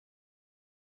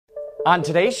On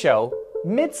today's show,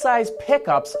 mid-size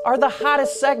pickups are the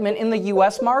hottest segment in the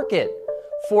U.S. market.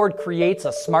 Ford creates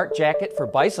a smart jacket for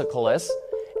bicyclists,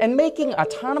 and making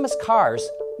autonomous cars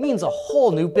means a whole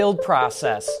new build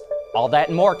process. All that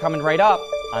and more coming right up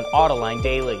on Autoline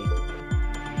Daily.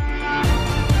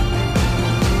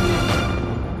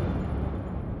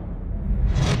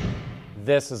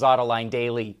 This is Autoline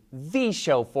Daily, the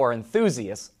show for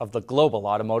enthusiasts of the global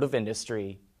automotive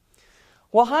industry.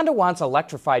 Well, Honda wants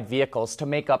electrified vehicles to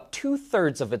make up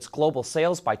 2/3 of its global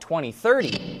sales by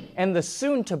 2030, and the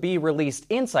soon-to-be-released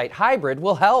Insight Hybrid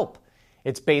will help.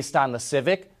 It's based on the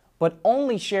Civic, but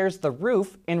only shares the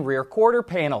roof and rear quarter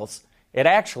panels. It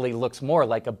actually looks more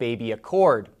like a baby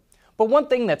Accord. But one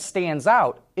thing that stands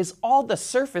out is all the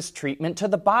surface treatment to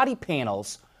the body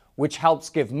panels, which helps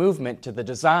give movement to the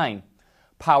design.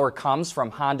 Power comes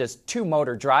from Honda's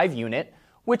two-motor drive unit,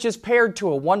 which is paired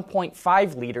to a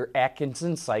 1.5-liter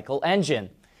Atkinson cycle engine.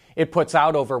 It puts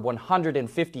out over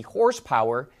 150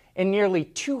 horsepower and nearly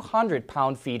 200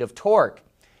 pound-feet of torque.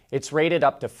 It's rated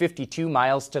up to 52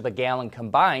 miles to the gallon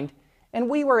combined,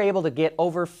 and we were able to get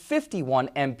over 51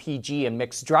 mpg in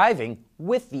mixed driving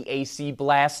with the AC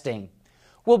blasting.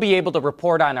 We'll be able to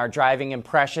report on our driving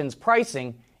impressions,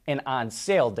 pricing, and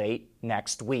on-sale date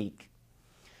next week.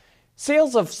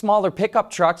 Sales of smaller pickup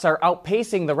trucks are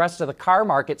outpacing the rest of the car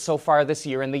market so far this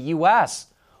year in the U.S.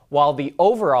 While the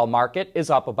overall market is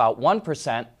up about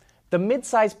 1%, the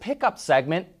midsize pickup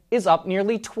segment is up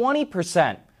nearly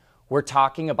 20%. We're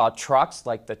talking about trucks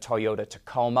like the Toyota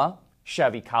Tacoma,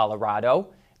 Chevy Colorado,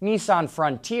 Nissan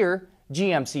Frontier,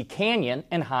 GMC Canyon,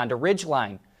 and Honda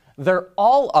Ridgeline. They're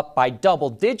all up by double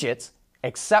digits,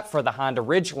 except for the Honda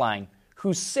Ridgeline,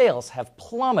 whose sales have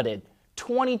plummeted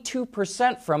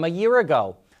 22% from a year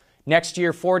ago. Next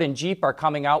year, Ford and Jeep are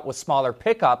coming out with smaller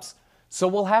pickups, so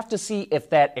we'll have to see if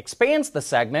that expands the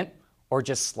segment or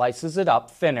just slices it up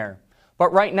thinner.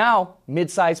 But right now,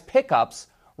 midsize pickups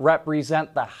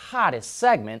represent the hottest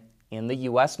segment in the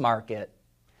U.S. market.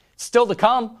 Still to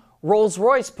come,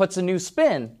 Rolls-Royce puts a new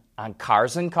spin on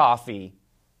cars and coffee.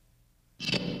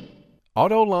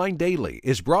 Autoline Daily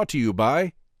is brought to you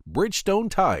by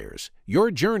Bridgestone Tires, your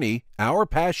journey, our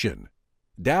passion.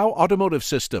 Dow Automotive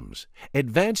Systems,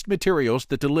 advanced materials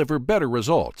that deliver better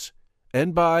results.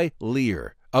 And by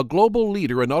Lear, a global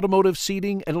leader in automotive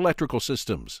seating and electrical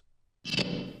systems.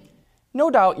 No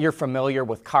doubt you're familiar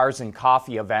with cars and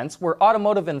coffee events where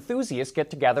automotive enthusiasts get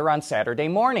together on Saturday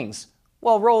mornings.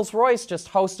 Well, Rolls-Royce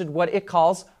just hosted what it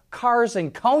calls Cars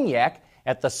and Cognac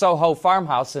at the Soho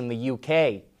Farmhouse in the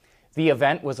UK. The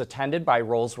event was attended by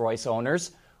Rolls-Royce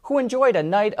owners who enjoyed a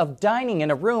night of dining in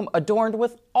a room adorned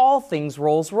with all things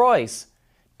Rolls-Royce.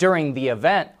 During the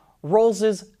event,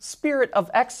 Rolls' Spirit of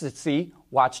Ecstasy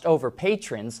watched over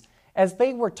patrons as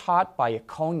they were taught by a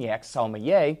cognac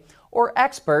sommelier or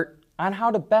expert on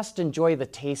how to best enjoy the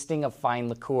tasting of fine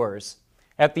liqueurs.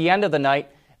 At the end of the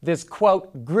night, this,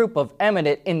 quote, group of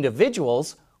eminent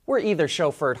individuals were either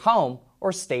chauffeured home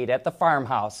or stayed at the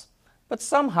farmhouse. But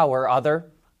somehow or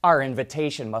other, our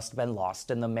invitation must have been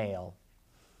lost in the mail.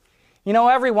 You know,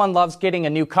 everyone loves getting a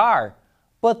new car,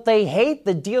 but they hate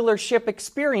the dealership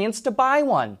experience to buy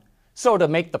one. So to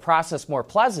make the process more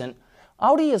pleasant,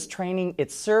 Audi is training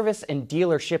its service and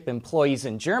dealership employees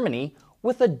in Germany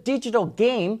with a digital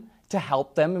game to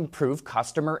help them improve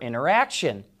customer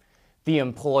interaction. The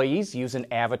employees use an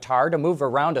avatar to move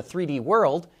around a 3D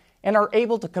world and are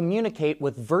able to communicate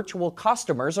with virtual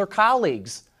customers or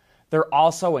colleagues. They're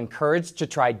also encouraged to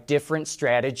try different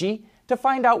strategy to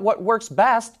find out what works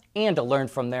best and to learn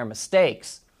from their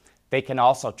mistakes. They can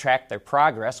also track their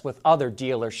progress with other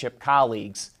dealership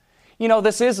colleagues. You know,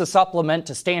 this is a supplement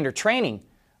to standard training,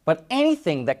 but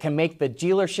anything that can make the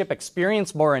dealership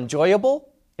experience more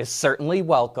enjoyable is certainly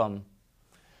welcome.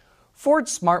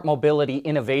 Ford's Smart Mobility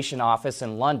Innovation Office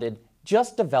in London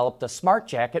just developed a smart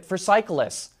jacket for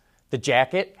cyclists. The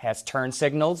jacket has turn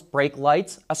signals, brake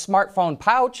lights, a smartphone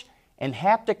pouch, and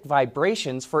haptic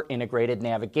vibrations for integrated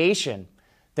navigation.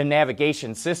 The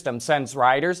navigation system sends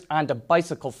riders onto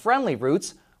bicycle-friendly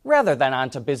routes rather than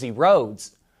onto busy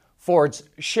roads. Ford's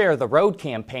Share the Road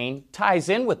campaign ties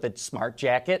in with the smart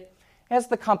jacket as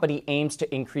the company aims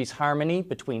to increase harmony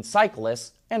between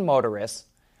cyclists and motorists.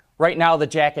 Right now, the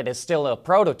jacket is still a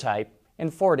prototype,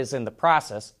 and Ford is in the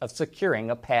process of securing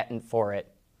a patent for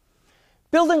it.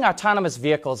 Building autonomous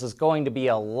vehicles is going to be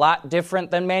a lot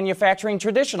different than manufacturing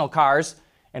traditional cars,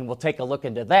 and we'll take a look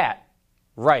into that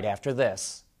right after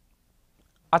this.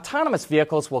 Autonomous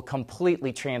vehicles will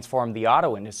completely transform the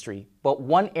auto industry, but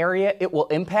one area it will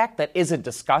impact that isn't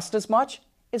discussed as much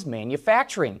is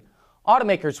manufacturing.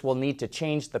 Automakers will need to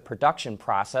change the production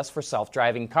process for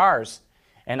self-driving cars.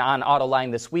 And on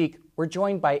Autoline this week, we're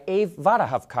joined by Abe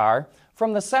Vadahavkar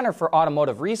from the Center for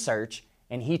Automotive Research,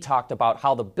 and he talked about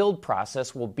how the build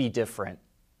process will be different.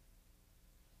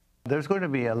 There's going to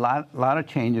be a lot of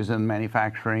changes in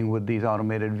manufacturing with these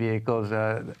automated vehicles.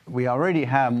 We already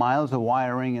have miles of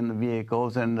wiring in the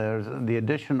vehicles, and there's the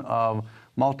addition of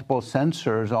multiple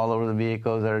sensors all over the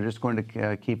vehicles that are just going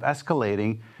to keep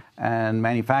escalating, and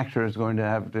manufacturers are going to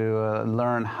have to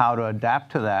learn how to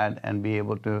adapt to that and be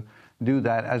able to do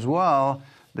that as well.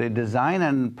 The design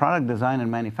and product design and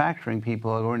manufacturing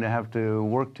people are going to have to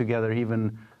work together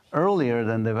even earlier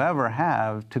than they've ever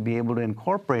have to be able to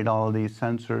incorporate all of these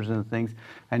sensors and things,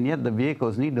 and yet the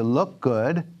vehicles need to look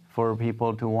good for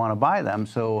people to want to buy them.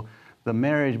 So the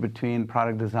marriage between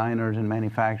product designers and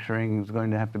manufacturing is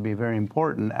going to have to be very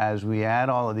important as we add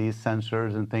all of these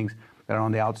sensors and things that are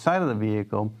on the outside of the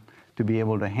vehicle to be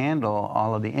able to handle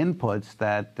all of the inputs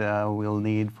that we'll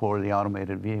need for the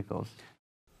automated vehicles.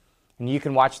 And you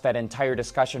can watch that entire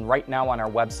discussion right now on our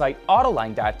website,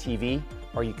 Autoline.tv,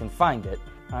 or you can find it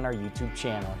on our YouTube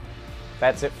channel.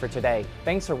 That's it for today.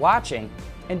 Thanks for watching,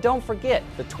 and don't forget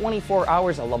the 24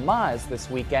 Hours of Le Mans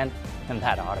this weekend, and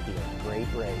that ought to be a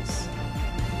great race.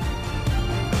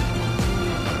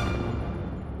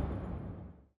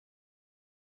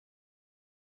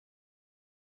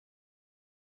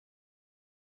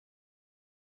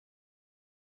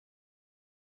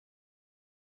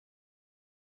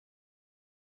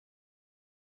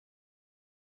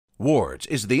 Wards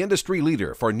is the industry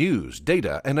leader for news,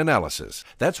 data, and analysis.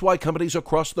 That's why companies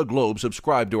across the globe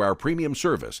subscribe to our premium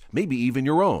service, maybe even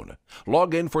your own.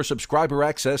 Log in for subscriber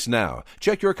access now.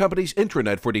 Check your company's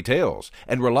intranet for details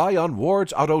and rely on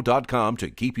wardsauto.com to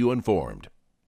keep you informed.